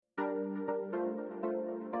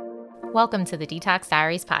Welcome to the Detox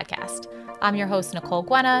Diaries podcast. I'm your host, Nicole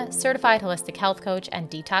Guena, certified holistic health coach and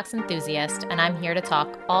detox enthusiast, and I'm here to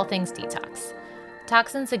talk all things detox.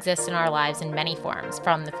 Toxins exist in our lives in many forms,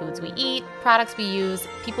 from the foods we eat, products we use,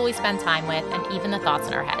 people we spend time with, and even the thoughts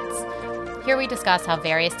in our heads. Here we discuss how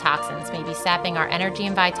various toxins may be sapping our energy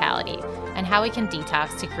and vitality, and how we can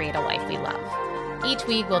detox to create a life we love. Each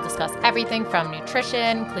week, we'll discuss everything from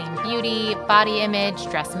nutrition, clean beauty, body image,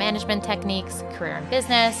 stress management techniques, career and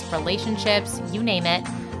business, relationships, you name it.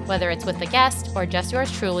 Whether it's with a guest or just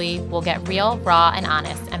yours truly, we'll get real, raw, and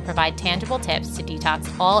honest and provide tangible tips to detox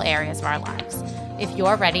all areas of our lives. If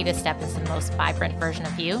you're ready to step into the most vibrant version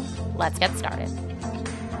of you, let's get started.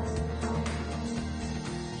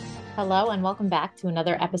 Hello, and welcome back to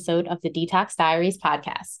another episode of the Detox Diaries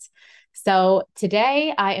podcast. So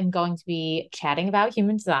today I am going to be chatting about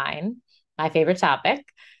human design, my favorite topic,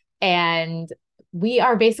 and we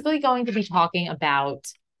are basically going to be talking about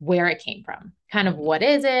where it came from. Kind of what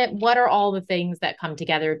is it? What are all the things that come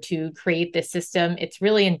together to create this system? It's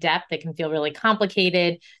really in depth. It can feel really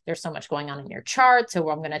complicated. There's so much going on in your chart. So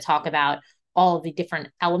I'm going to talk about all of the different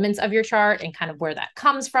elements of your chart and kind of where that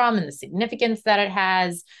comes from and the significance that it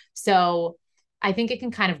has. So I think it can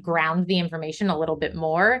kind of ground the information a little bit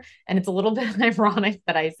more. And it's a little bit ironic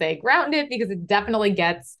that I say ground it because it definitely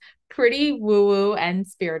gets pretty woo-woo and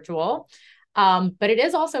spiritual. But it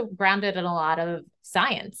is also grounded in a lot of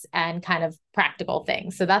science and kind of practical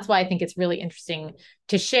things. So that's why I think it's really interesting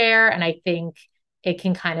to share. And I think it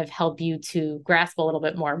can kind of help you to grasp a little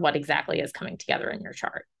bit more what exactly is coming together in your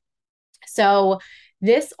chart. So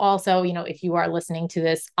this also, if you are listening to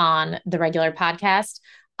this on the regular podcast,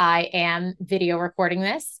 I am video recording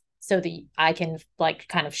this so that I can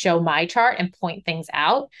kind of show my chart and point things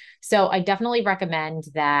out. So I definitely recommend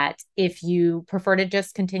that if you prefer to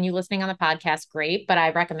just continue listening on the podcast, great. But I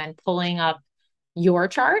recommend pulling up your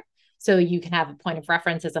chart so you can have a point of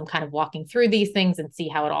reference as I'm kind of walking through these things and see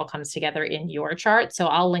how it all comes together in your chart. So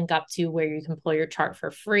I'll link up to where you can pull your chart for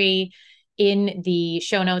free in the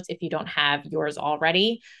show notes if you don't have yours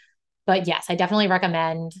already. But yes, I definitely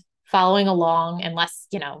recommend following along, unless,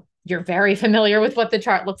 you're very familiar with what the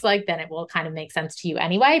chart looks like, then it will kind of make sense to you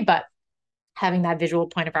anyway, but having that visual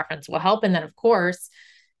point of reference will help. And then of course,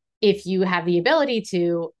 if you have the ability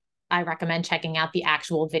to, I recommend checking out the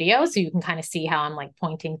actual video so you can kind of see how I'm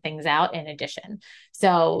pointing things out in addition.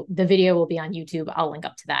 So the video will be on YouTube. I'll link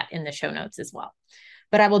up to that in the show notes as well.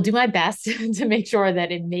 But I will do my best to make sure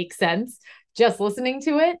that it makes sense just listening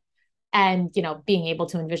to it and, being able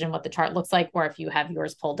to envision what the chart looks like, or if you have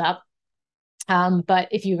yours pulled up. But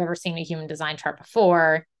if you've ever seen a human design chart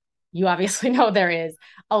before, you obviously know there is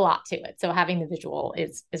a lot to it. So having the visual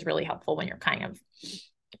is really helpful when you're kind of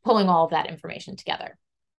pulling all of that information together.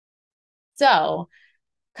 So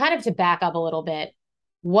kind of to back up a little bit,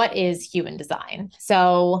 what is human design?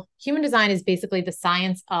 So human design is basically the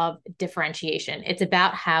science of differentiation. It's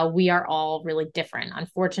about how we are all really different.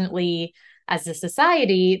 Unfortunately, as a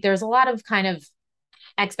society, there's a lot of kind of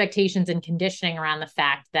expectations and conditioning around the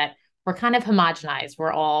fact that we're kind of homogenized.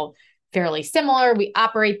 We're all fairly similar. We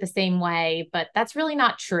operate the same way, but that's really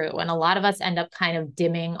not true. And a lot of us end up kind of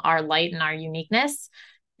dimming our light and our uniqueness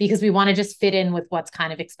because we want to just fit in with what's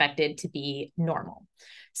kind of expected to be normal.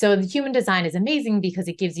 So the human design is amazing because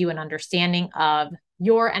it gives you an understanding of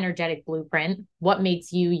your energetic blueprint, what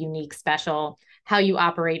makes you unique, special, how you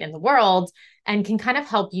operate in the world, and can kind of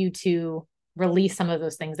help you to release some of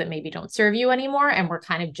those things that maybe don't serve you anymore and were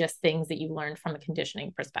kind of just things that you learned from a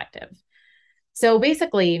conditioning perspective. So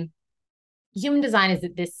basically, human design is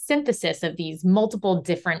this synthesis of these multiple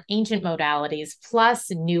different ancient modalities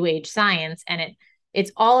plus new age science, and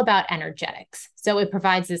it's all about energetics. So it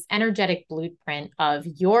provides this energetic blueprint of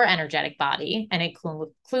your energetic body, and it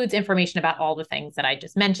includes information about all the things that I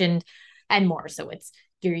just mentioned and more. So it's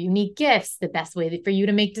your unique gifts, the best way for you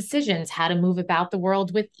to make decisions, how to move about the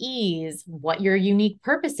world with ease, what your unique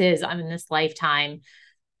purpose is in this lifetime.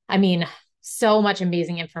 I mean, so much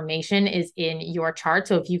amazing information is in your chart.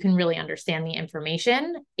 So if you can really understand the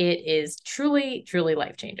information, it is truly, truly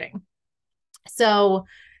life-changing. So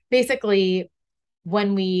basically,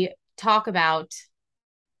 when we talk about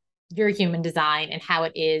your human design and how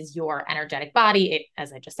it is your energetic body, it,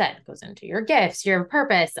 as I just said, goes into your gifts, your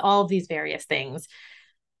purpose, all of these various things.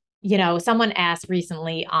 Someone asked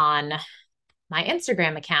recently on my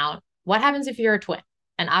Instagram account, what happens if you're a twin?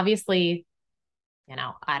 And obviously,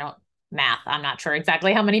 I don't math. I'm not sure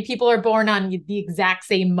exactly how many people are born on the exact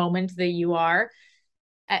same moment that you are.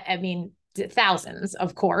 I mean, thousands,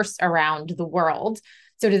 of course, around the world.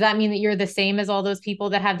 So does that mean that you're the same as all those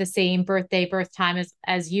people that have the same birthday, birth time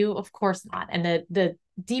as you? Of course not. And the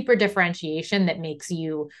deeper differentiation that makes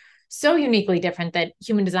you so uniquely different that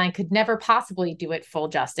human design could never possibly do it full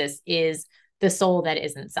justice is the soul that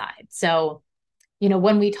is inside. So,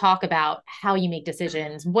 when we talk about how you make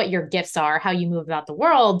decisions, what your gifts are, how you move about the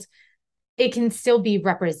world, it can still be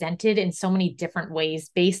represented in so many different ways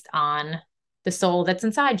based on the soul that's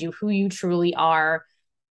inside you, who you truly are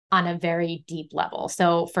on a very deep level.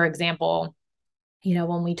 So, for example,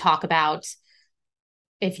 when we talk about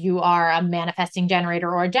if you are a manifesting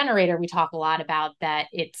generator or a generator, we talk a lot about that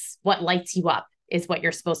it's what lights you up is what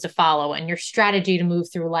you're supposed to follow. And your strategy to move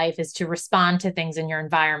through life is to respond to things in your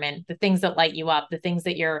environment, the things that light you up, the things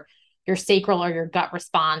that your sacral or your gut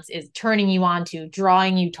response is turning you on to,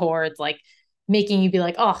 drawing you towards, like making you be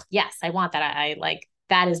like, oh, yes, I want that. I like,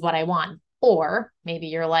 that is what I want. Or maybe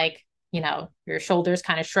you're like, your shoulders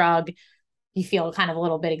kind of shrug, you feel kind of a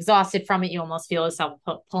little bit exhausted from it. You almost feel yourself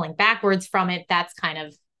pulling backwards from it. That's kind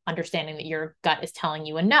of understanding that your gut is telling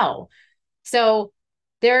you a no. So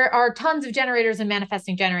there are tons of generators and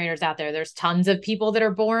manifesting generators out there. There's tons of people that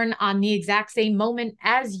are born on the exact same moment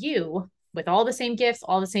as you with all the same gifts,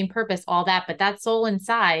 all the same purpose, all that. But that soul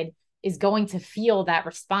inside is going to feel that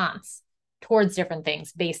response towards different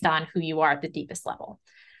things based on who you are at the deepest level.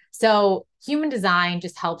 So human design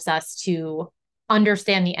just helps us to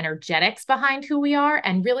understand the energetics behind who we are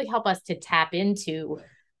and really help us to tap into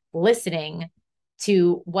listening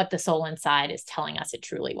to what the soul inside is telling us it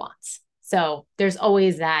truly wants. So there's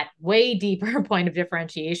always that way deeper point of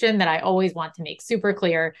differentiation that I always want to make super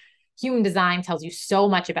clear. Human design tells you so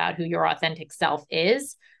much about who your authentic self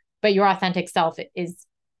is, but your authentic self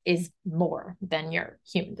is more than your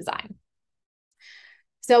human design.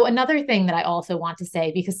 So another thing that I also want to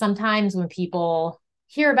say, because sometimes when people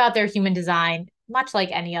hear about their human design, much like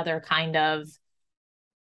any other kind of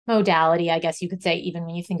modality, I guess you could say, even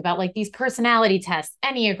when you think about like these personality tests,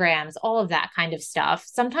 Enneagrams, all of that kind of stuff,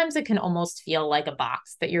 sometimes it can almost feel like a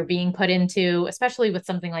box that you're being put into, especially with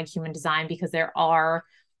something like human design, because there are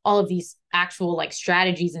all of these actual like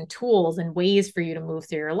strategies and tools and ways for you to move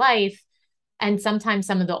through your life. And sometimes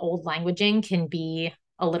some of the old languaging can be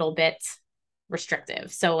a little bit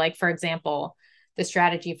restrictive. So, like, for example, the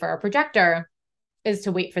strategy for a projector is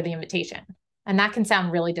to wait for the invitation. And that can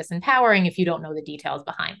sound really disempowering if you don't know the details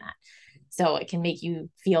behind that. So it can make you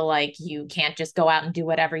feel like you can't just go out and do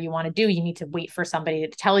whatever you want to do. You need to wait for somebody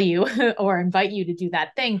to tell you or invite you to do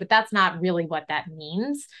that thing. But that's not really what that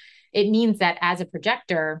means. It means that as a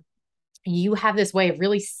projector, you have this way of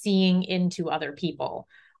really seeing into other people,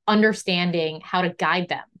 understanding how to guide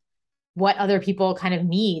them, what other people kind of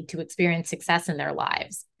need to experience success in their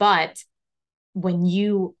lives. But when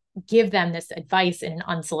you give them this advice in an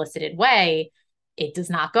unsolicited way, it does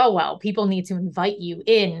not go well. People need to invite you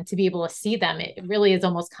in to be able to see them. It really is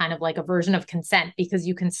almost kind of like a version of consent, because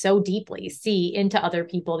you can so deeply see into other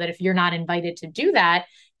people that if you're not invited to do that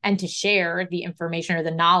and to share the information or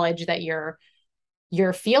the knowledge that you're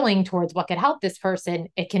feeling towards what could help this person,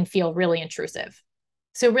 it can feel really intrusive.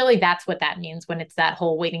 So really that's what that means when it's that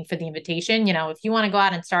whole waiting for the invitation. If you want to go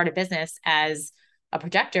out and start a business as a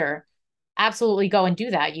projector, absolutely go and do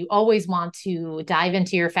that. You always want to dive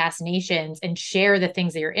into your fascinations and share the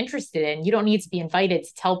things that you're interested in. You don't need to be invited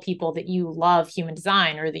to tell people that you love human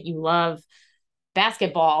design or that you love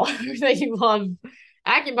basketball or that you love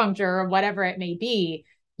acupuncture or whatever it may be.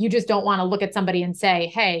 You just don't want to look at somebody and say,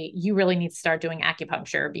 hey, you really need to start doing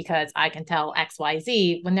acupuncture because I can tell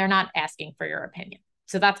XYZ, when they're not asking for your opinion.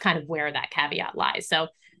 So that's kind of where that caveat lies.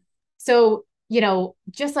 So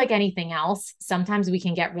just like anything else, sometimes we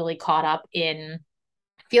can get really caught up in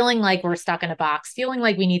feeling like we're stuck in a box, feeling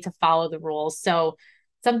like we need to follow the rules. So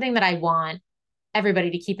something that I want everybody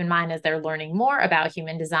to keep in mind as they're learning more about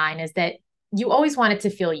human design is that you always want it to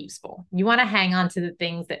feel useful. You want to hang on to the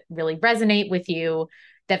things that really resonate with you,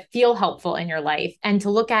 that feel helpful in your life, and to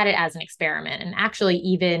look at it as an experiment. And actually,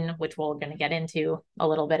 even, which we're going to get into a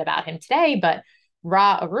little bit about him today, but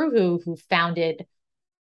Ra Uru Hu, who founded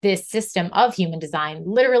this system of human design,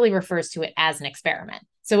 literally refers to it as an experiment.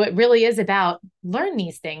 So it really is about learn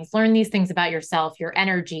these things about yourself, your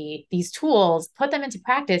energy, these tools, put them into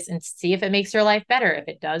practice and see if it makes your life better. If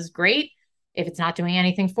it does, great. If it's not doing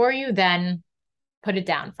anything for you, then put it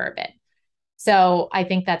down for a bit. So I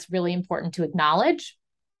think that's really important to acknowledge.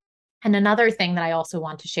 And another thing that I also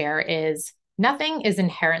want to share is nothing is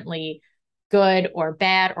inherently good or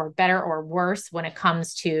bad or better or worse when it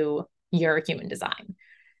comes to your human design.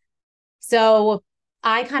 So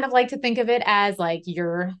I kind of like to think of it as like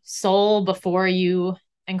your soul before you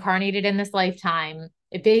incarnated in this lifetime.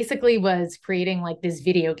 It basically was creating like this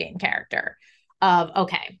video game character of,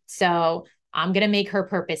 okay, so I'm going to make her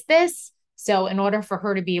purpose this. So in order for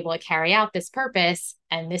her to be able to carry out this purpose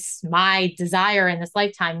and this, my desire in this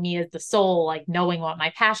lifetime, me as the soul, like knowing what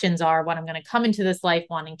my passions are, what I'm going to come into this life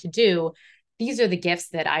wanting to do, these are the gifts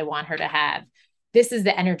that I want her to have. This is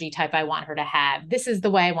the energy type I want her to have. This is the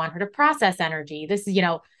way I want her to process energy. This is,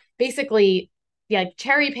 basically like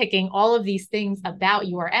cherry picking all of these things about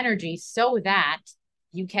your energy so that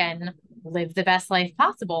you can live the best life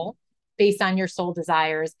possible based on your soul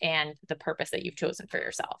desires and the purpose that you've chosen for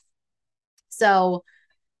yourself. So,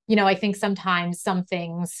 I think sometimes some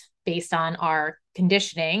things based on our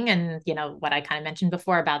conditioning and, what I kind of mentioned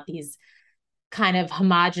before about these kind of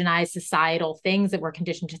homogenized societal things that we're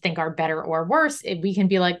conditioned to think are better or worse, we can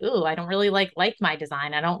be like, ooh, I don't really like my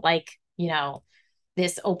design. I don't like,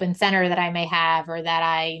 this open center that I may have, or that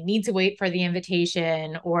I need to wait for the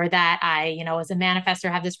invitation, or that I, as a manifestor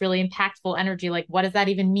have this really impactful energy. Like, what does that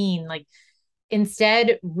even mean? Like,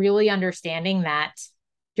 instead, really understanding that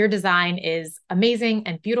your design is amazing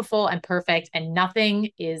and beautiful and perfect, and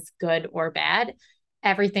nothing is good or bad.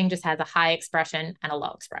 Everything just has a high expression and a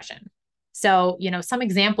low expression. So, some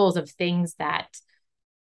examples of things that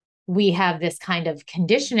we have this kind of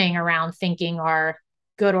conditioning around thinking are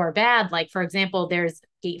good or bad. Like, for example, there's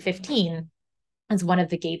gate 15 as one of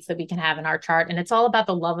the gates that we can have in our chart. And it's all about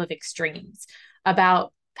the love of extremes,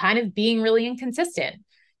 about kind of being really inconsistent.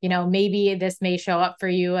 Maybe this may show up for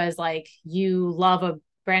you as like you love a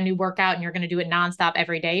brand new workout and you're going to do it nonstop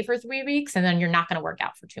every day for 3 weeks, and then you're not going to work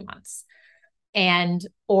out for 2 months.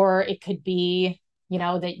 Or it could be,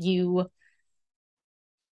 that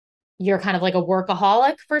you're kind of like a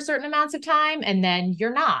workaholic for certain amounts of time and then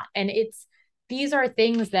you're not. And these are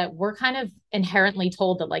things that we're kind of inherently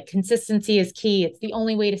told that like consistency is key. It's the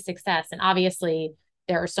only way to success. And obviously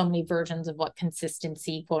there are so many versions of what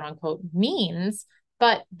consistency, quote unquote, means.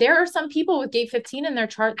 But there are some people with gate 15 in their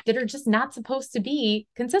chart that are just not supposed to be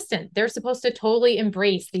consistent. They're supposed to totally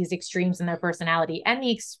embrace these extremes in their personality and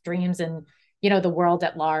the extremes in, the world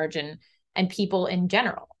at large and people in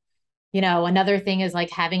general. Another thing is like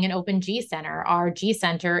having an open G center. Our G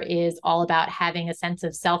center is all about having a sense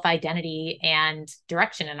of self-identity and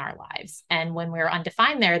direction in our lives. And when we're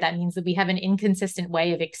undefined there, that means that we have an inconsistent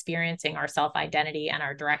way of experiencing our self-identity and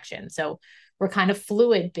our direction. So we're kind of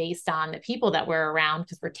fluid based on the people that we're around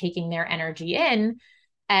because we're taking their energy in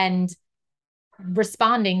and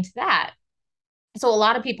responding to that. So a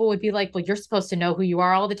lot of people would be like, well, you're supposed to know who you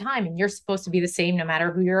are all the time, and you're supposed to be the same no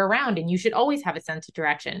matter who you're around, and you should always have a sense of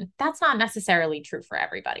direction. That's not necessarily true for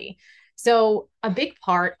everybody. So a big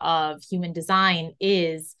part of human design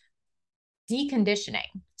is deconditioning.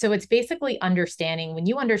 So it's basically understanding, when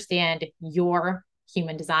you understand your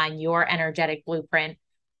human design, your energetic blueprint,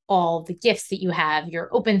 all the gifts that you have,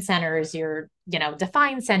 your open centers, your,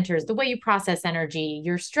 defined centers, the way you process energy,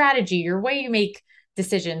 your strategy, your way you make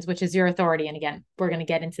decisions, which is your authority. And again, we're going to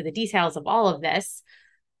get into the details of all of this.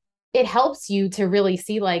 It helps you to really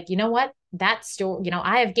see like, what, that story,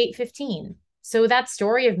 I have gate 15. So that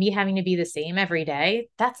story of me having to be the same every day,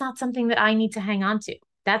 that's not something that I need to hang on to.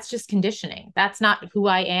 That's just conditioning. That's not who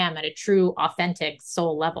I am at a true, authentic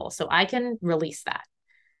soul level. So I can release that.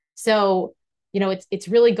 So, it's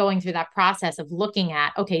really going through that process of looking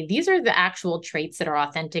at, okay, these are the actual traits that are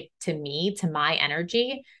authentic to me, to my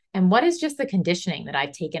energy. And what is just the conditioning that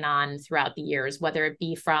I've taken on throughout the years, whether it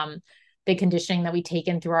be from the conditioning that we take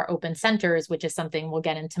in through our open centers, which is something we'll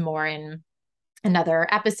get into more in another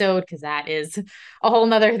episode, because that is a whole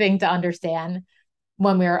nother thing to understand.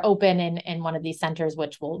 When we're open in one of these centers,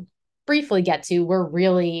 which we'll briefly get to, we're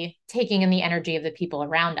really taking in the energy of the people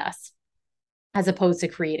around us, as opposed to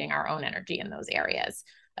creating our own energy in those areas.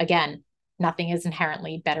 Again, nothing is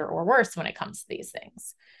inherently better or worse when it comes to these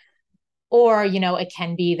things. Or, it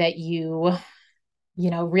can be that you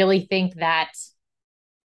really think that,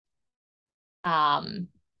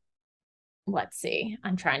 let's see,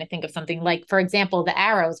 I'm trying to think of something like, for example, the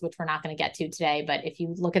arrows, which we're not going to get to today. But if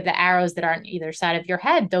you look at the arrows that are on either side of your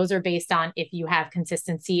head, those are based on if you have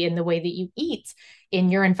consistency in the way that you eat, in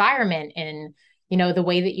your environment, in the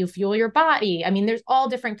way that you fuel your body. I mean, there's all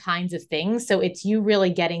different kinds of things. So it's you really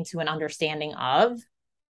getting to an understanding of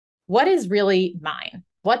what is really mine.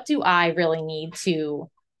 What do I really need to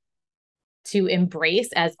embrace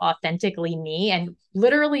as authentically me, and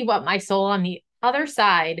literally what my soul on the other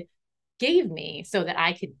side gave me so that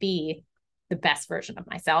I could be the best version of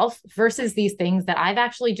myself, versus these things that I've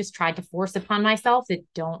actually just tried to force upon myself that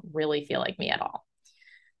don't really feel like me at all.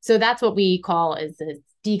 So that's what we call is the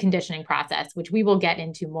deconditioning process, which we will get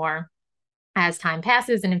into more as time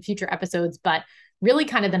passes and in future episodes. But really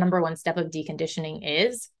kind of the number one step of deconditioning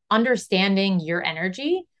is understanding your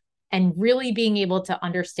energy and really being able to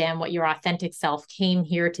understand what your authentic self came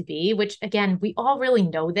here to be, which again, we all really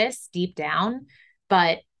know this deep down,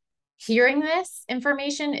 but hearing this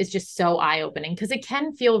information is just so eye-opening because it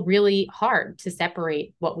can feel really hard to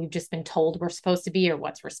separate what we've just been told we're supposed to be or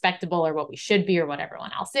what's respectable or what we should be or what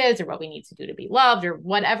everyone else is or what we need to do to be loved or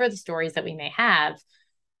whatever the stories that we may have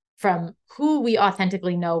from who we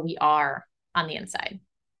authentically know we are on the inside.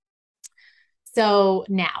 So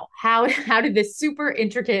now, how did this super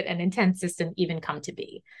intricate and intense system even come to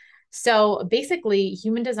be? So basically,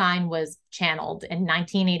 human design was channeled in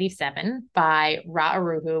 1987 by Ra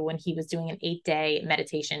Uru Hu when he was doing an 8-day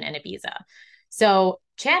meditation in Ibiza. So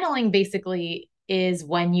channeling basically is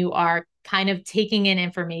when you are kind of taking in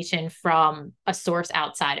information from a source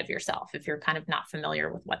outside of yourself, if you're kind of not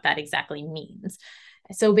familiar with what that exactly means.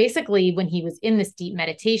 So basically, when he was in this deep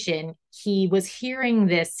meditation, he was hearing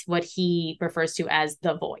this, what he refers to as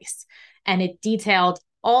the voice, and it detailed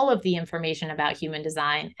all of the information about human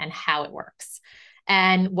design and how it works.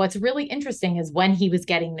 And what's really interesting is when he was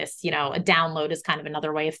getting this, a download is kind of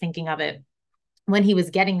another way of thinking of it. When he was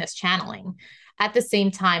getting this channeling, at the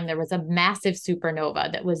same time, there was a massive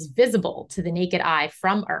supernova that was visible to the naked eye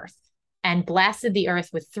from Earth and blasted the Earth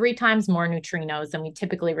with 3 times more neutrinos than we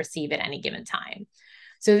typically receive at any given time.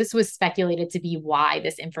 So this was speculated to be why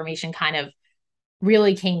this information kind of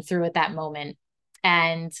really came through at that moment.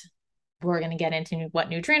 And we're going to get into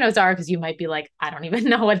what neutrinos are because you might be like, I don't even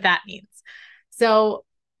know what that means. So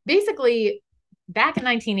basically, back in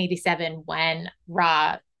 1987, when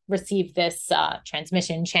Ra received this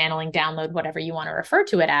transmission, channeling, download, whatever you want to refer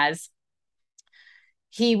to it as,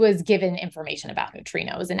 he was given information about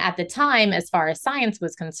neutrinos. And at the time, as far as science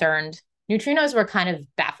was concerned, neutrinos were kind of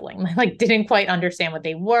baffling, like didn't quite understand what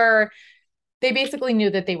they were. They basically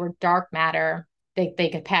knew that they were dark matter. They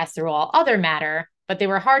could pass through all other matter, but they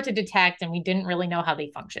were hard to detect and we didn't really know how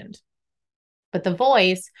they functioned. But the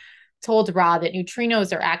voice told Ra that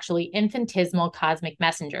neutrinos are actually infinitesimal cosmic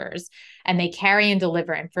messengers, and they carry and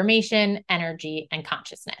deliver information, energy, and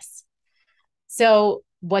consciousness. So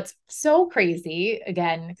what's so crazy,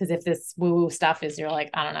 again, because if this woo-woo stuff is, you're like,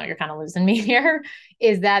 I don't know, you're kind of losing me here,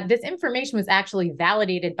 is that this information was actually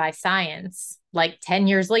validated by science like 10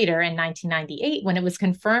 years later in 1998 when it was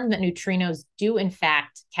confirmed that neutrinos do in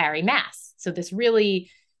fact carry mass. So this really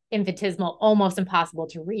infinitesimal, almost impossible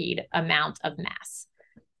to read amount of mass.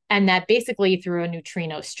 And that basically through a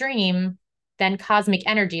neutrino stream, then cosmic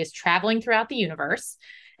energy is traveling throughout the universe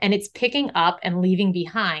and it's picking up and leaving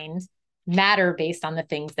behind matter based on the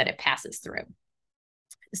things that it passes through.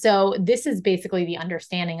 So this is basically the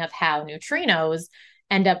understanding of how neutrinos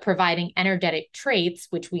end up providing energetic traits,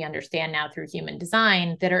 which we understand now through human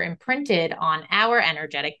design, that are imprinted on our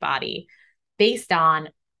energetic body based on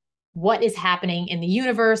what is happening in the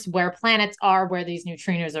universe, where planets are, where these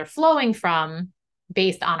neutrinos are flowing from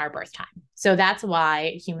based on our birth time. So that's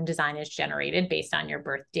why human design is generated based on your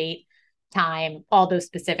birth date, time, all those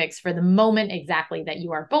specifics for the moment exactly that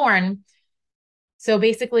you are born. So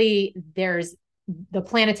basically, there's the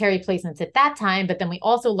planetary placements at that time, but then we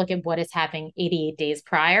also look at what is happening 88 days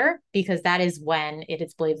prior, because that is when it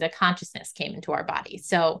is believed that consciousness came into our body.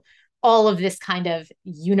 So all of this kind of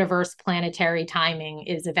universe planetary timing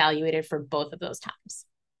is evaluated for both of those times.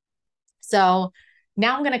 So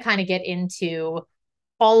now I'm going to kind of get into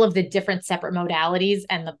all of the different separate modalities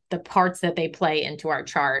and the parts that they play into our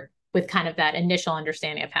chart with kind of that initial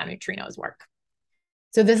understanding of how neutrinos work.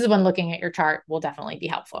 So this is when looking at your chart will definitely be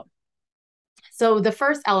helpful. So the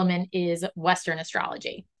first element is Western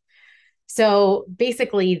astrology. So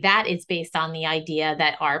basically that is based on the idea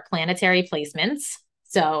that our planetary placements,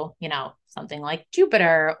 so, something like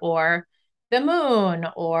Jupiter or the moon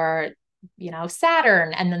or,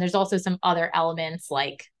 Saturn. And then there's also some other elements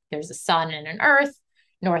like there's a sun and an earth,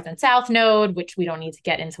 north and south node, which we don't need to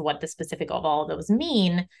get into what the specific of all of those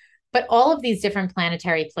mean. But all of these different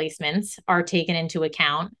planetary placements are taken into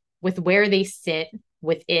account with where they sit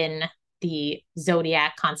within the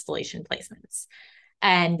zodiac constellation placements.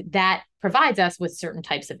 And that provides us with certain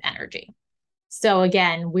types of energy. So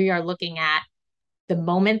again, we are looking at the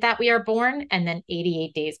moment that we are born and then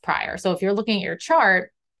 88 days prior. So if you're looking at your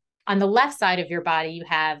chart, on the left side of your body, you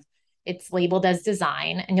have, it's labeled as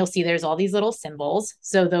design, and you'll see there's all these little symbols.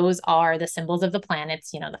 So those are the symbols of the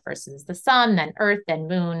planets. The first is the sun, then earth, then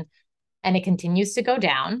moon, and it continues to go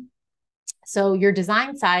down. So your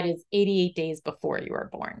design side is 88 days before you were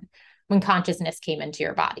born, when consciousness came into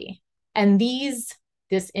your body. And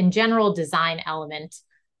this in general design element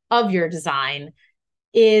of your design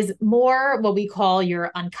is more what we call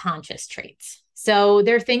your unconscious traits. So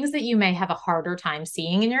they're things that you may have a harder time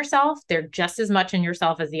seeing in yourself. They're just as much in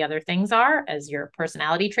yourself as the other things are, as your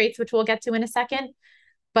personality traits, which we'll get to in a second.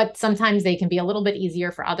 But sometimes they can be a little bit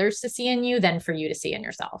easier for others to see in you than for you to see in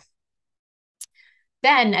yourself.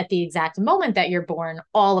 Then at the exact moment that you're born,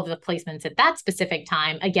 all of the placements at that specific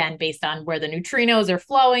time, again, based on where the neutrinos are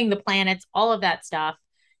flowing, the planets, all of that stuff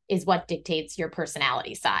is what dictates your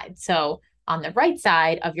personality side. So on the right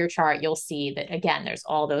side of your chart, you'll see that, again, there's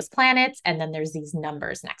all those planets and then there's these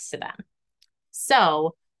numbers next to them.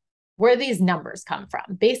 So where these numbers come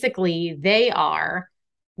from, basically, they are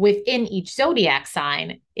within each zodiac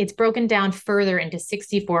sign. It's broken down further into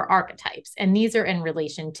 64 archetypes, and these are in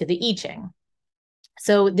relation to the I Ching.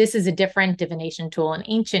 So this is a different divination tool, an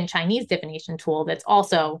ancient Chinese divination tool that's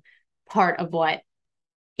also part of what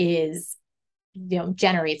is,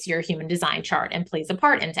 generates your human design chart and plays a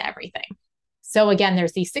part into everything. So again,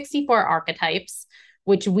 there's these 64 archetypes,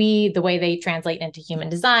 which the way they translate into human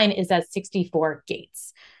design is as 64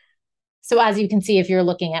 gates. So as you can see, if you're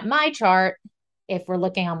looking at my chart, if we're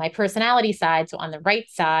looking on my personality side, so on the right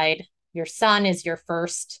side, your sun is your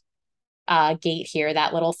first gate here,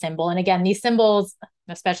 that little symbol. And again, these symbols,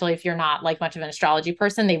 especially if you're not like much of an astrology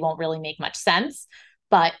person, they won't really make much sense.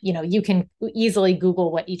 But, you can easily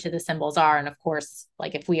Google what each of the symbols are. And of course,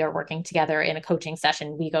 like if we are working together in a coaching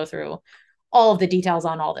session, we go through all of the details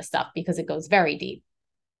on all this stuff because it goes very deep.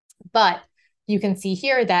 But you can see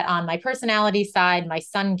here that on my personality side, my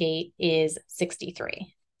sun gate is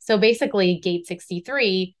 63. So basically, gate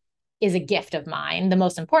 63 is a gift of mine, the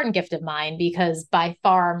most important gift of mine, because by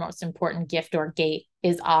far our most important gift or gate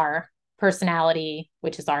is our personality,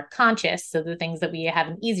 which is our conscious. So the things that we have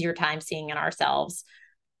an easier time seeing in ourselves,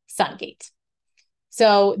 sun gate.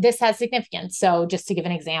 So this has significance. So just to give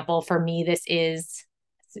an example, for me, this is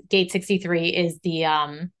gate 63 is the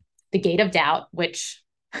gate of doubt, which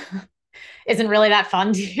isn't really that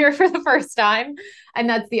fun to hear for the first time. And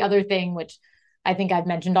that's the other thing, which I think I've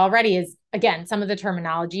mentioned already, is again, some of the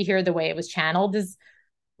terminology here, the way it was channeled is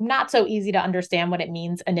not so easy to understand what it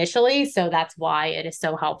means initially. So that's why it is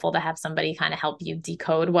so helpful to have somebody kind of help you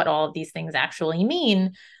decode what all of these things actually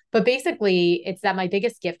mean. But basically, it's that my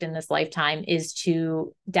biggest gift in this lifetime is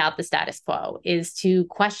to doubt the status quo, is to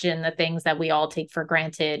question the things that we all take for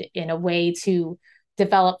granted in a way to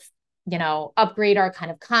develop, upgrade our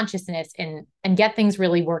kind of consciousness and get things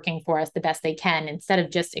really working for us the best they can instead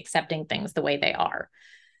of just accepting things the way they are.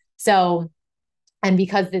 So, and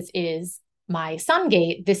because this is my sun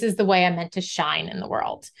gate, this is the way I'm meant to shine in the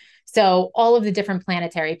world. So all of the different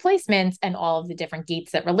planetary placements and all of the different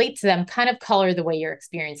gates that relate to them kind of color the way you're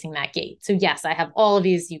experiencing that gate. So yes, I have all of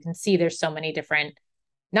these. You can see there's so many different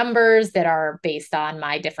numbers that are based on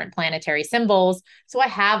my different planetary symbols. So I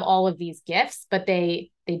have all of these gifts, but they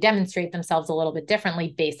demonstrate themselves a little bit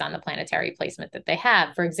differently based on the planetary placement that they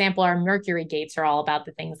have. For example, our Mercury gates are all about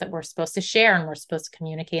the things that we're supposed to share and we're supposed to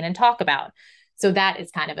communicate and talk about. So that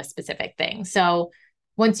is kind of a specific thing. So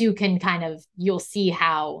once you can you'll see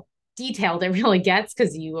how detailed it really gets,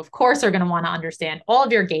 because you, of course, are going to want to understand all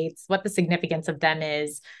of your gates, what the significance of them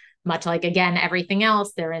is. Much like, again, everything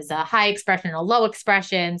else, there is a high expression and a low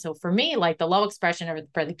expression. So for me, like the low expression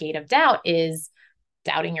for the gate of doubt is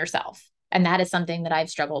doubting yourself. And that is something that I've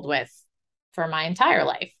struggled with for my entire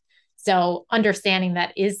life. So understanding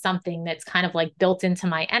that is something that's kind of like built into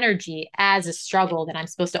my energy as a struggle that I'm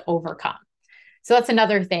supposed to overcome. So that's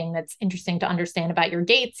another thing that's interesting to understand about your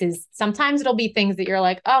gates is sometimes it'll be things that you're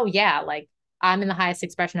like, oh yeah, like I'm in the highest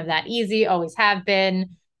expression of that, easy, always have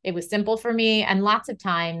been. It was simple for me. And lots of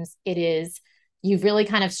times it is, you've really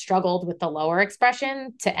kind of struggled with the lower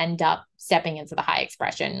expression to end up stepping into the high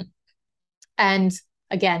expression. And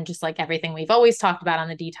again, just like everything we've always talked about on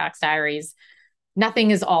the Detox Diaries, nothing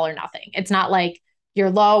is all or nothing. It's not like you're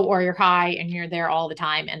low or you're high and you're there all the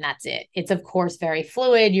time and that's it. It's of course very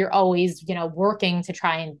fluid. You're always, working to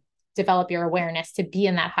try and develop your awareness to be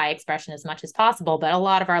in that high expression as much as possible. But a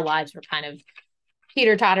lot of our lives were kind of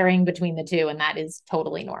teeter-tottering between the two, and that is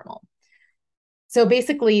totally normal. So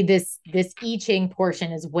basically this I Ching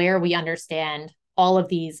portion is where we understand all of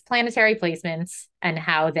these planetary placements and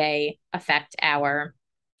how they affect our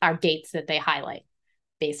gates that they highlight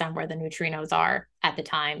based on where the neutrinos are at the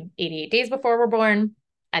time, 88 days before we're born,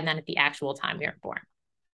 and then at the actual time we were born.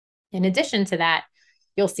 In addition to that,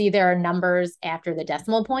 you'll see there are numbers after the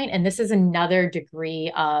decimal point, and this is another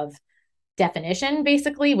degree of definition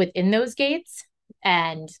basically within those gates.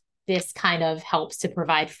 And this kind of helps to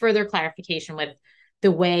provide further clarification with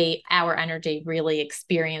the way our energy really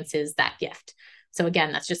experiences that gift. So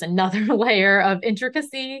again, that's just another layer of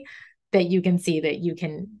intricacy that you can see that you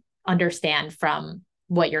can understand from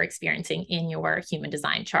what you're experiencing in your human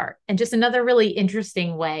design chart. And just another really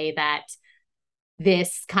interesting way that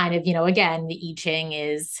this kind of, again, the I Ching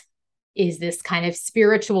is this kind of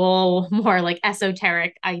spiritual, more like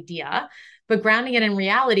esoteric idea, but grounding it in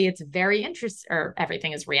reality, it's very interesting, or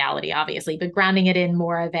everything is reality, obviously, but grounding it in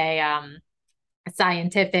more of a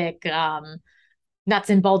scientific, nuts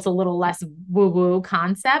and bolts, a little less woo-woo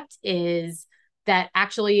concept is that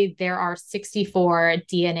actually there are 64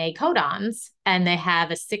 DNA codons and they have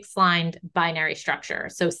a 6-lined binary structure.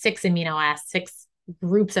 So 6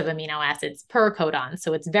 groups of amino acids per codon.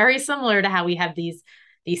 So it's very similar to how we have these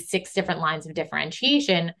 6 different lines of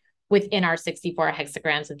differentiation within our 64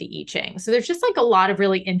 hexagrams of the I Ching. So there's just like a lot of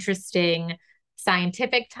really interesting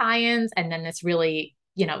scientific tie-ins, and then this really,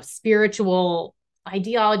 spiritual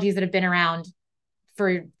ideologies that have been around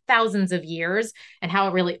for thousands of years, and how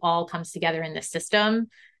it really all comes together in the system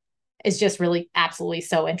is just really absolutely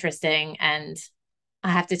so interesting. And I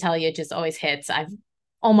have to tell you, it just always hits. I've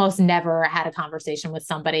almost never had a conversation with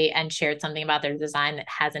somebody and shared something about their design that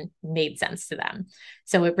hasn't made sense to them.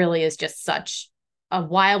 So it really is just such a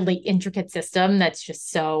wildly intricate system that's just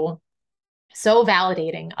so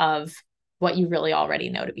validating of what you really already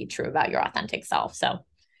know to be true about your authentic self. So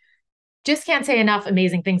just can't say enough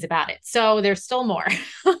amazing things about it. So there's still more.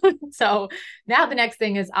 So now the next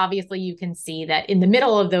thing is, obviously you can see that in the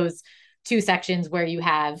middle of those 2 sections where you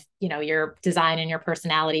have, your design and your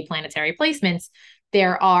personality planetary placements,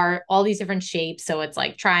 there are all these different shapes. So it's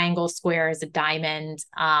like triangle, squares, a diamond,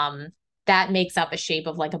 that makes up a shape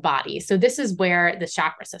of like a body. So this is where the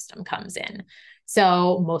chakra system comes in.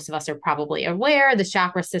 So most of us are probably aware the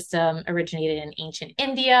chakra system originated in ancient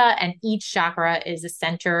India, and each chakra is a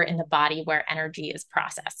center in the body where energy is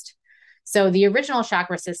processed. So the original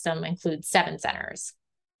chakra system includes 7 centers,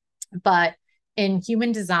 but in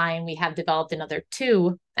human design, we have developed another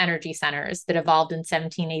 2 energy centers that evolved in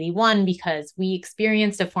 1781 because we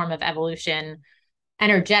experienced a form of evolution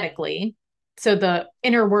energetically. So the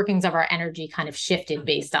inner workings of our energy kind of shifted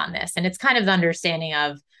based on this. And it's kind of the understanding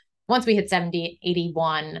of, once we hit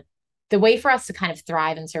 1781, the way for us to kind of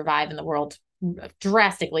thrive and survive in the world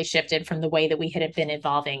drastically shifted from the way that we had been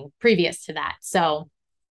evolving previous to that. So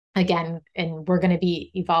again, and we're going to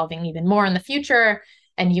be evolving even more in the future,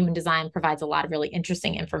 and human design provides a lot of really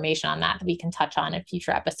interesting information on that we can touch on in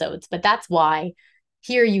future episodes. But that's why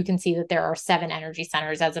here you can see that there are 9 energy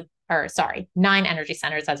centers as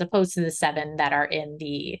opposed to the 7 that are in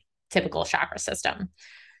the typical chakra system.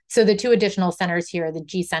 So the 2 additional centers here are the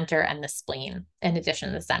G center and the spleen, in addition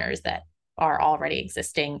to the centers that are already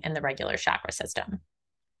existing in the regular chakra system.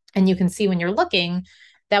 And you can see when you're looking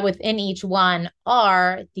that within each one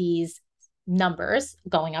are these numbers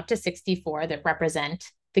going up to 64 that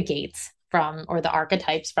represent the gates from, or the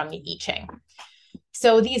archetypes from the I Ching.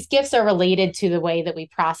 So these gifts are related to the way that we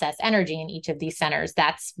process energy in each of these centers.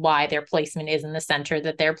 That's why their placement is in the center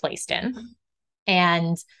that they're placed in.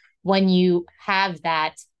 And when you have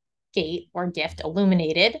that gate or gift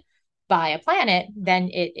illuminated by a planet, then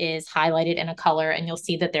it is highlighted in a color, and you'll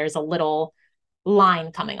see that there's a little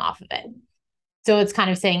line coming off of it. So it's kind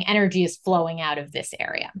of saying energy is flowing out of this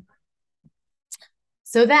area.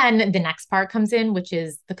 So then the next part comes in, which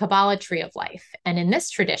is the Kabbalah tree of life. And in this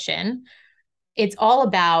tradition, it's all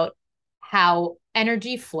about how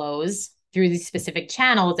energy flows through these specific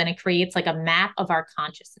channels, and it creates like a map of our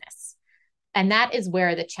consciousness. And that is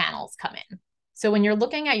where the channels come in. So when you're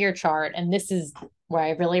looking at your chart, and this is where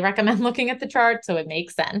I really recommend looking at the chart so it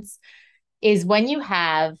makes sense, is when you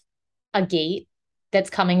have a gate that's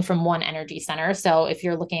coming from one energy center. So if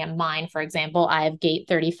you're looking at mine, for example, I have gate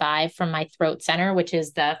 35 from my throat center, which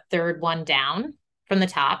is the 3rd one down from the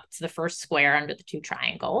top. It's the first square under the 2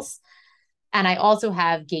 triangles. And I also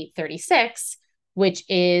have gate 36, which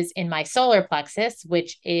is in my solar plexus,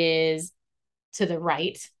 which is to the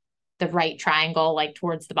right triangle, like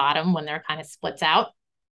towards the bottom when they're kind of splits out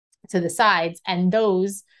to the sides. And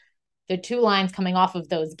the 2 lines coming off of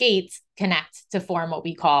those gates connect to form what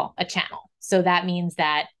we call a channel. So that means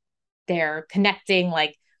that they're connecting,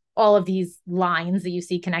 like all of these lines that you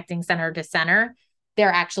see connecting center to center,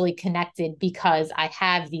 they're actually connected because I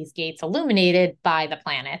have these gates illuminated by the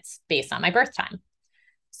planets based on my birth time.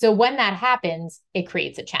 So when that happens, it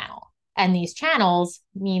creates a channel. And these channels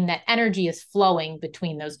mean that energy is flowing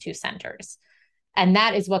between those 2 centers. And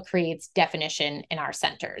that is what creates definition in our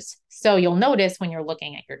centers. So you'll notice when you're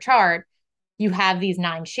looking at your chart, you have these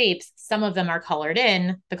 9 shapes. Some of them are colored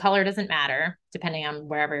in. The color doesn't matter, depending on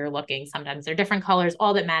wherever you're looking. Sometimes they're different colors.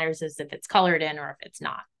 All that matters is if it's colored in or if it's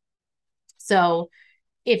not. So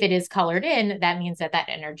if it is colored in, that means that that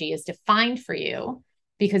energy is defined for you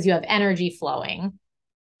because you have energy flowing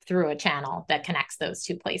through a channel that connects those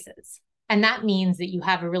two places. And that means that you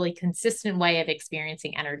have a really consistent way of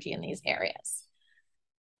experiencing energy in these areas.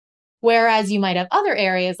 Whereas you might have other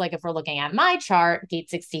areas, like if we're looking at my chart, gate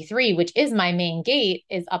 63, which is my main gate,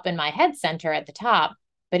 is up in my head center at the top,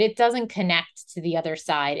 but it doesn't connect to the other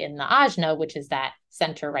side in the ajna, which is that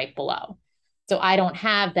center right below. So I don't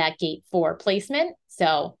have that gate 4 placement.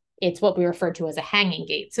 So it's what we refer to as a hanging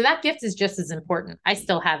gate. So that gift is just as important. I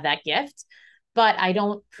still have that gift, but I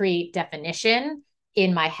don't create definition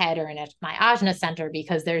in my head or in my ajna center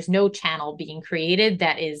because there's no channel being created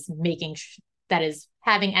that is that is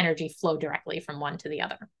having energy flow directly from one to the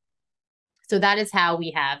other. So that is how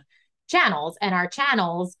we have channels, and our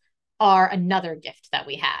channels are another gift that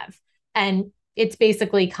we have. And it's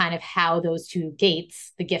basically kind of how those two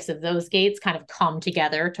gates, the gifts of those gates, kind of come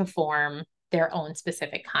together to form their own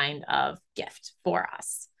specific kind of gift for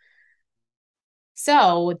us.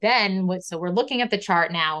 So we're looking at the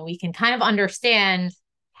chart now, and we can kind of understand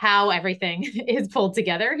how everything is pulled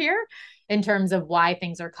together here in terms of why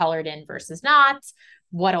things are colored in versus not,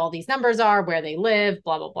 what all these numbers are, where they live,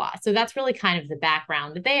 blah, blah, blah. So that's really kind of the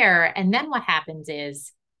background there. And then what happens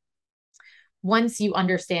is once you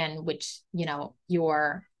understand which,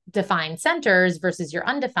 your defined centers versus your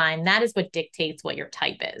undefined, that is what dictates what your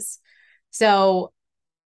type is. So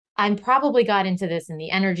I probably got into this in the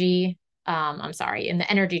energy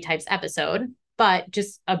types episode, but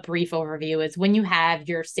just a brief overview is when you have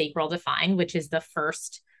your sacral defined, which is the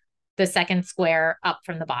second square up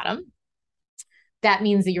from the bottom, that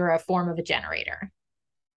means that you're a form of a generator,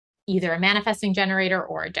 either a manifesting generator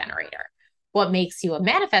or a generator. What makes you a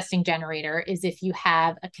manifesting generator is if you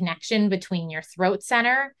have a connection between your throat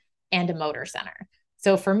center and a motor center.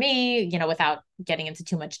 So for me, without getting into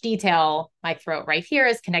too much detail, my throat right here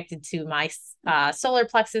is connected to my solar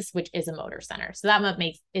plexus, which is a motor center. So that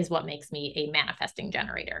is what makes me a manifesting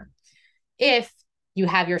generator. If you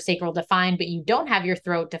have your sacral defined, but you don't have your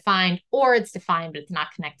throat defined, or it's defined, but it's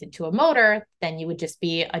not connected to a motor, then you would just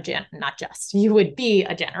be you would be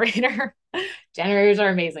a generator. Generators are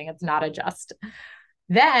amazing. It's not a just.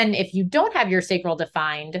 Then if you don't have your sacral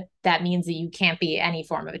defined, that means that you can't be any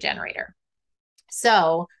form of a generator.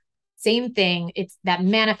 So same thing, it's that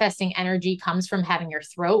manifesting energy comes from having your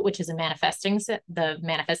throat, which is the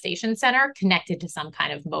manifestation center, connected to some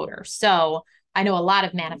kind of motor. So I know a lot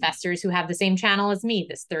of manifestors who have the same channel as me,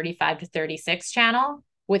 this 35 to 36 channel,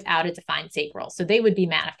 without a defined sacral. So they would be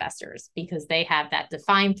manifestors because they have that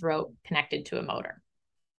defined throat connected to a motor.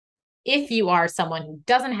 If you are someone who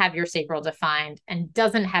doesn't have your sacral defined and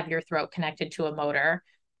doesn't have your throat connected to a motor,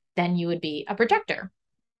 then you would be a projector.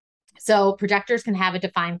 So projectors can have a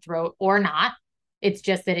defined throat or not. It's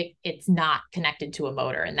just that it's not connected to a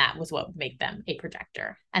motor, and that was what would make them a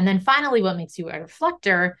projector. And then finally, what makes you a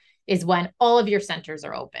reflector is when all of your centers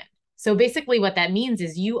are open. So basically what that means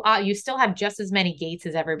is you still have just as many gates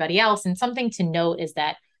as everybody else. And something to note is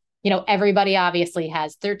that, everybody obviously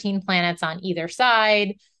has 13 planets on either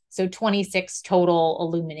side. So 26 total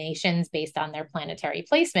illuminations based on their planetary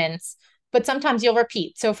placements. But sometimes you'll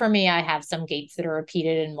repeat. So for me, I have some gates that are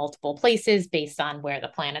repeated in multiple places based on where the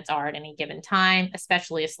planets are at any given time,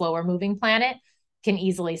 especially a slower moving planet can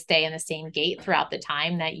easily stay in the same gate throughout the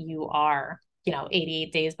time that you are,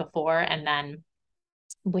 88 days before and then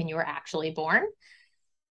when you were actually born.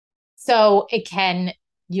 So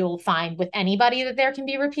you'll find with anybody that there can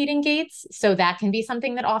be repeating gates. So that can be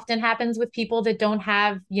something that often happens with people that don't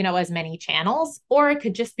have, as many channels, or it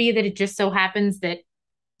could just be that it just so happens that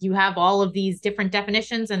you have all of these different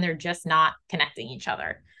definitions and they're just not connecting each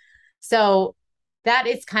other. So that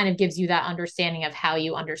is kind of gives you that understanding of how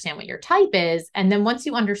you understand what your type is. And then once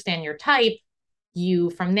you understand your type, you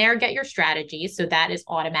from there get your strategy. So that is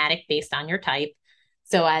automatic based on your type.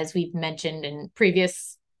 So as we've mentioned in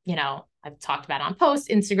previous, I've talked about on posts,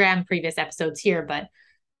 Instagram, previous episodes here, but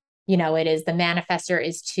it is the manifestor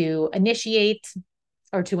is to initiate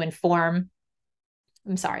or to inform.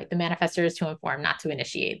 I'm sorry, the manifestor is to inform, not to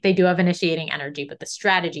initiate. They do have initiating energy, but the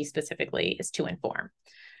strategy specifically is to inform.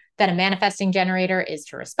 Then a manifesting generator is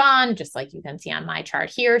to respond, just like you can see on my chart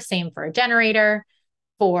here. Same for a generator.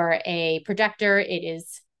 For a projector, it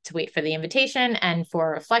is to wait for the invitation. And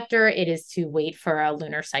for a reflector, it is to wait for a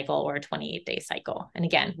lunar cycle or a 28-day cycle. And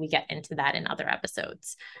again, we get into that in other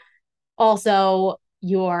episodes. Also,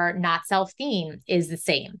 your not self theme is the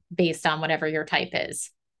same based on whatever your type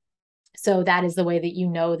is. So that is the way that you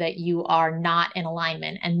know that you are not in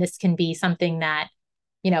alignment. And this can be something that,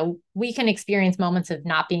 we can experience moments of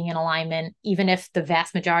not being in alignment, even if the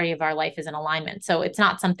vast majority of our life is in alignment. So it's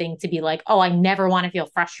not something to be like, oh, I never want to feel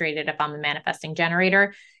frustrated if I'm a manifesting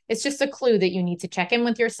generator. It's just a clue that you need to check in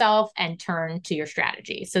with yourself and turn to your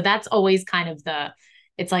strategy. So that's always kind of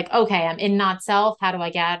it's like, okay, I'm in not self. How do I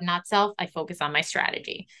get out of not self? I focus on my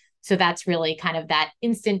strategy. So that's really kind of that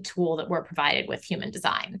instant tool that we're provided with human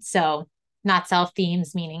design. So not self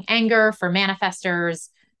themes, meaning anger for manifestors,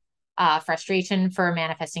 frustration for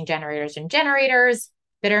manifesting generators and generators,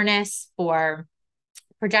 bitterness for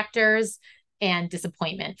projectors, and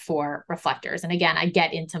disappointment for reflectors. And again, I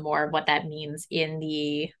get into more of what that means in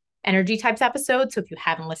the energy types episode. So if you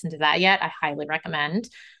haven't listened to that yet, I highly recommend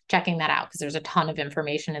checking that out because there's a ton of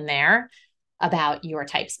information in there about your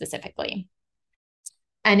type specifically.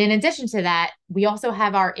 And in addition to that, we also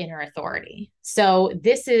have our inner authority. So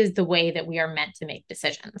this is the way that we are meant to make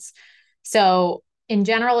decisions. So in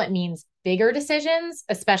general, it means bigger decisions,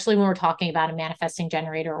 especially when we're talking about a manifesting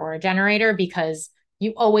generator or a generator, because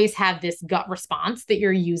you always have this gut response that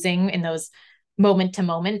you're using in those moment to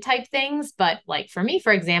moment type things. But like for me,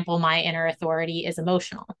 for example, my inner authority is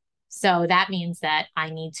emotional. So that means that I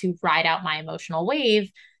need to ride out my emotional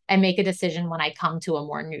wave and make a decision when I come to a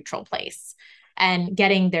more neutral place. And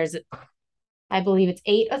I believe it's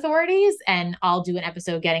 8 authorities, and I'll do an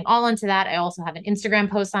episode getting all into that. I also have an Instagram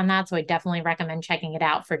post on that, so I definitely recommend checking it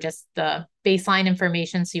out for just the baseline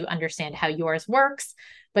information so you understand how yours works.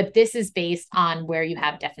 But this is based on where you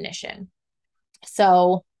have definition.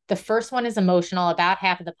 So the first one is emotional. About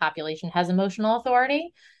half of the population has emotional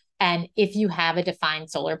authority. And if you have a defined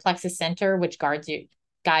solar plexus center, which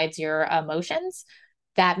guides your emotions,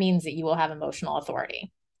 that means that you will have emotional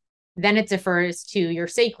authority. Then it differs to your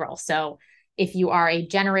sacral. So if you are a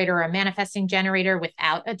generator or a manifesting generator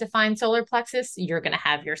without a defined solar plexus, you're going to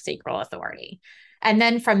have your sacral authority. And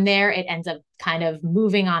then from there, it ends up kind of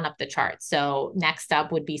moving on up the chart. So next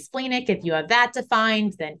up would be splenic. If you have that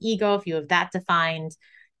defined, then ego, if you have that defined,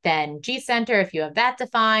 then G center, if you have that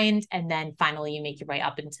defined. And then finally, you make your way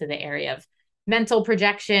up into the area of mental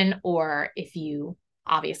projection, or if you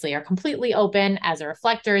obviously are completely open as a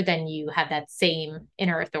reflector, then you have that same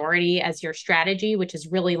inner authority as your strategy, which is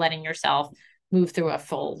really letting yourself move through a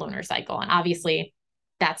full lunar cycle. And obviously,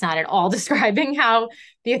 that's not at all describing how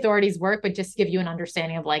the authorities work, but just give you an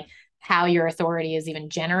understanding of like how your authority is even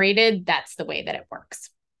generated. That's the way that it works.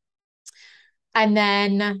 And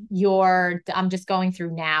then I'm just going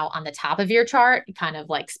through now on the top of your chart, it kind of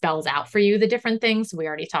like spells out for you the different things. We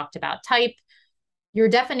already talked about type. Your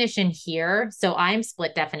definition here, so I'm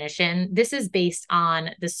split definition. This is based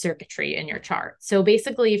on the circuitry in your chart. So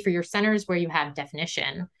basically for your centers where you have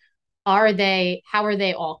definition, how are they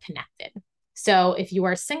all connected? So if you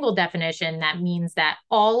are single definition, that means that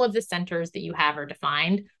all of the centers that you have are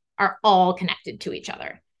defined are all connected to each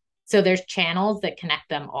other. So there's channels that connect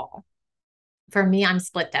them all. For me, I'm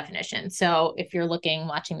split definition. So if you're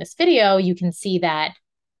watching this video, you can see that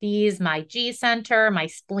my G center, my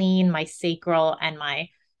spleen, my sacral, and my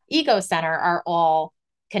ego center are all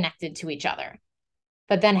connected to each other.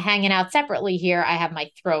 But then hanging out separately here, I have my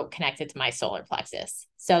throat connected to my solar plexus.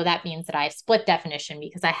 So that means that I have split definition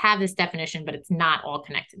because I have this definition, but it's not all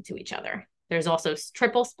connected to each other. There's also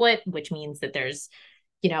triple split, which means that there's,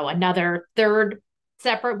 another third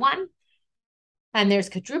separate one. And there's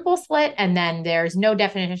quadruple split, and then there's no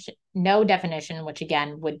definition, which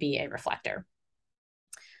again would be a reflector.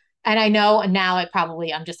 And I know now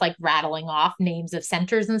I'm just like rattling off names of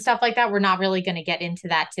centers and stuff like that. We're not really going to get into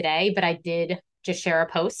that today, but I did just share a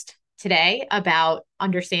post today about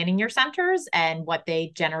understanding your centers and what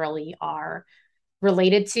they generally are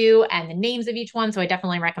related to and the names of each one. So I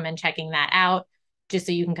definitely recommend checking that out just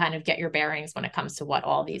so you can kind of get your bearings when it comes to what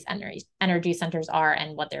all these energy centers are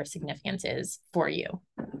and what their significance is for you.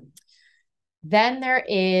 Then there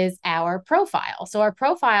is our profile. So our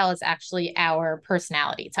profile is actually our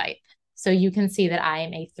personality type. So you can see that I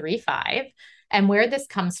am a 3-5. And where this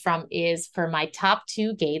comes from is for my top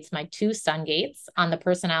 2 gates, my 2 sun gates on the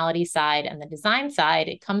personality side and the design side,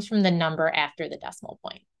 it comes from the number after the decimal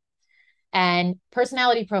point. And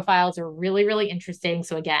personality profiles are really, really interesting.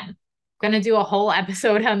 So again, I'm going to do a whole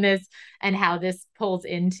episode on this and how this pulls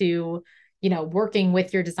into, working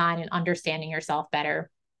with your design and understanding yourself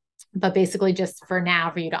better. But basically just for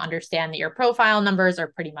now, for you to understand that your profile numbers are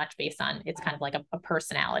pretty much based on, it's kind of like a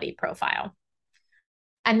personality profile.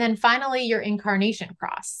 And then finally, your incarnation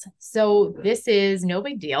cross. So this is no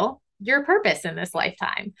big deal, your purpose in this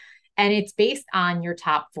lifetime. And it's based on your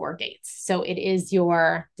top 4 gates. So it is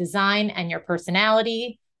your design and your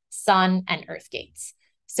personality, sun and earth gates.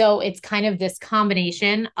 So it's kind of this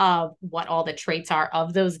combination of what all the traits are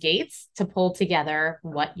of those gates to pull together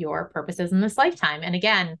what your purpose is in this lifetime. And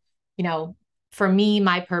again, for me,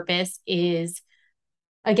 my purpose is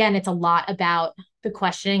again, it's a lot about the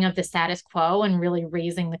questioning of the status quo and really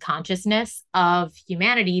raising the consciousness of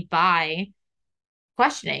humanity by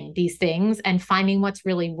questioning these things and finding what's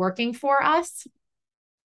really working for us.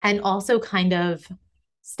 And also kind of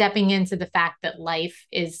stepping into the fact that life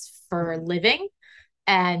is for living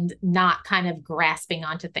and not kind of grasping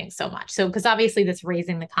onto things so much. So, because obviously, this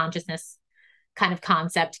raising the consciousness kind of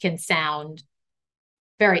concept can sound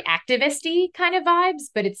very activisty kind of vibes,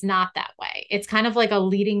 but it's not that way. It's kind of like a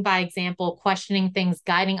leading by example, questioning things,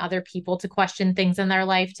 guiding other people to question things in their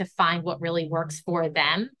life to find what really works for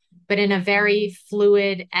them, but in a very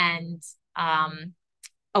fluid and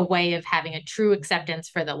a way of having a true acceptance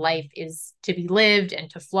for the life is to be lived and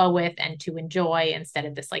to flow with and to enjoy instead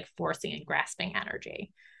of this like forcing and grasping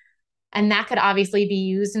energy. And that could obviously be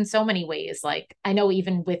used in so many ways. Like I know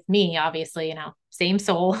even with me, obviously, same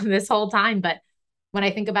soul this whole time, but when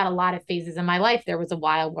I think about a lot of phases in my life, there was a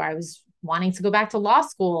while where I was wanting to go back to law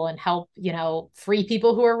school and help, free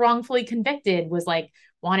people who are wrongfully convicted, was like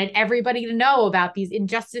wanted everybody to know about these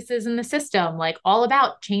injustices in the system, like all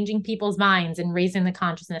about changing people's minds and raising the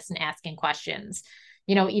consciousness and asking questions.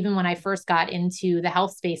 Even when I first got into the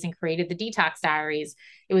health space and created the Detox Diaries,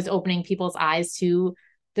 it was opening people's eyes to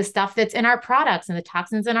the stuff that's in our products and the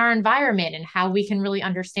toxins in our environment and how we can really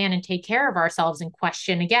understand and take care of ourselves and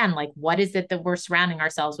question again, like what is it that we're surrounding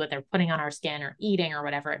ourselves with or putting on our skin or eating or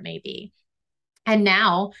whatever it may be. And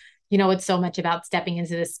now, it's so much about stepping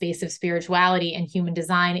into the space of spirituality and human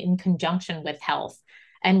design in conjunction with health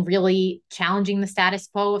and really challenging the status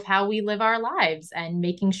quo of how we live our lives and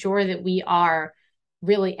making sure that we are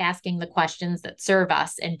really asking the questions that serve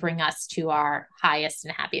us and bring us to our highest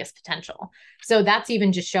and happiest potential. So that's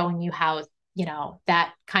even just showing you how,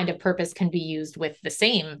 that kind of purpose can be used with the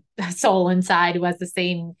same soul inside who has the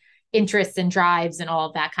same interests and drives and all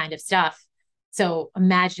of that kind of stuff. So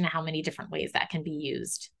imagine how many different ways that can be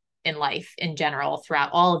used in life in general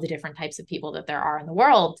throughout all of the different types of people that there are in the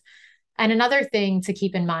world. And another thing to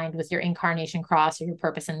keep in mind with your incarnation cross or your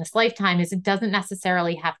purpose in this lifetime is it doesn't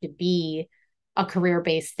necessarily have to be a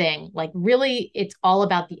career-based thing. Like really, it's all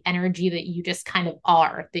about the energy that you just kind of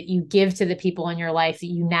are, that you give to the people in your life that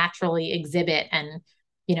you naturally exhibit. And,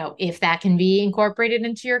 if that can be incorporated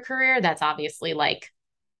into your career, that's obviously like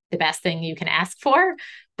the best thing you can ask for.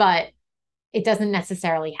 But it doesn't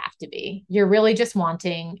necessarily have to be. You're really just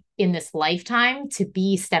wanting in this lifetime to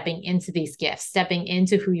be stepping into these gifts, stepping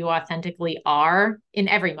into who you authentically are in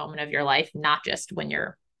every moment of your life, not just when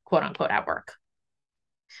you're quote unquote at work.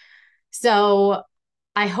 So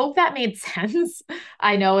I hope that made sense.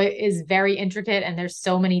 I know it is very intricate and there's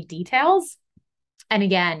so many details. And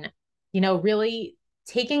again, really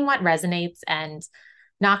taking what resonates and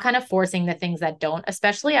not kind of forcing the things that don't,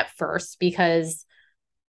 especially at first, because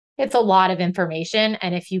it's a lot of information.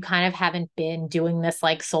 And if you kind of haven't been doing this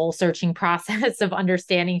like soul searching process of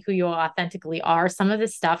understanding who you authentically are, some of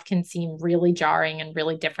this stuff can seem really jarring and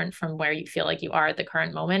really different from where you feel like you are at the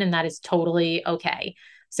current moment. And that is totally okay.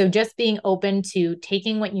 So just being open to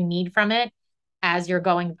taking what you need from it as you're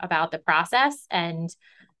going about the process. And,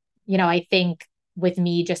 I think with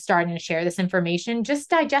me just starting to share this information, just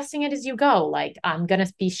digesting it as you go. Like I'm going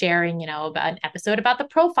to be sharing, about an episode about the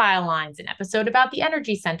profile lines, an episode about the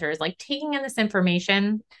energy centers, like taking in this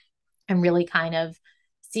information and really kind of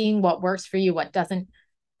seeing what works for you, what doesn't,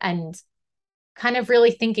 and kind of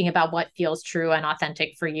really thinking about what feels true and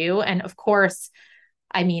authentic for you. And of course,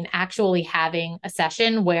 actually having a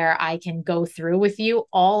session where I can go through with you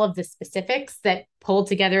all of the specifics that pull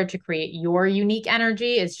together to create your unique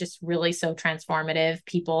energy is just really so transformative.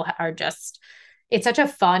 People are just, it's such a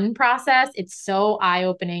fun process. It's so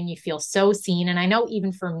eye-opening. You feel so seen. And I know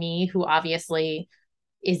even for me, who obviously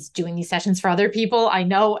is doing these sessions for other people, I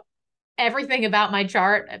know everything about my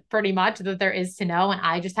chart pretty much that there is to know. And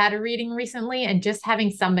I just had a reading recently, and just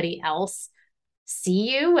having somebody else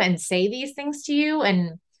see you and say these things to you,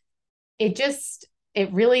 and it hits,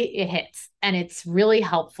 and it's really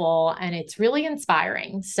helpful and it's really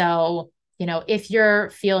inspiring. So if you're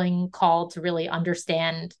feeling called to really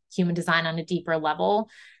understand human design on a deeper level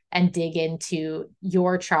and dig into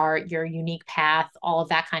your chart, your unique path, all of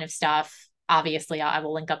that kind of stuff, obviously I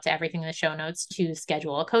will link up to everything in the show notes to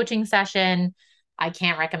schedule a coaching session. I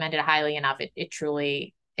can't recommend it highly enough. It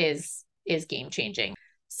truly is game changing.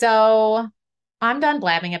 So I'm done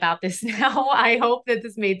blabbing about this now. I hope that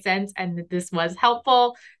this made sense and that this was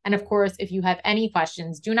helpful. And of course, if you have any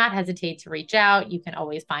questions, do not hesitate to reach out. You can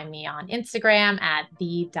always find me on Instagram at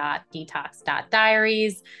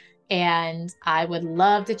the.detox.diaries. And I would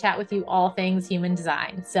love to chat with you all things human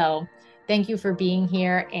design. So thank you for being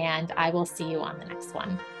here, and I will see you on the next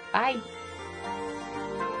one. Bye.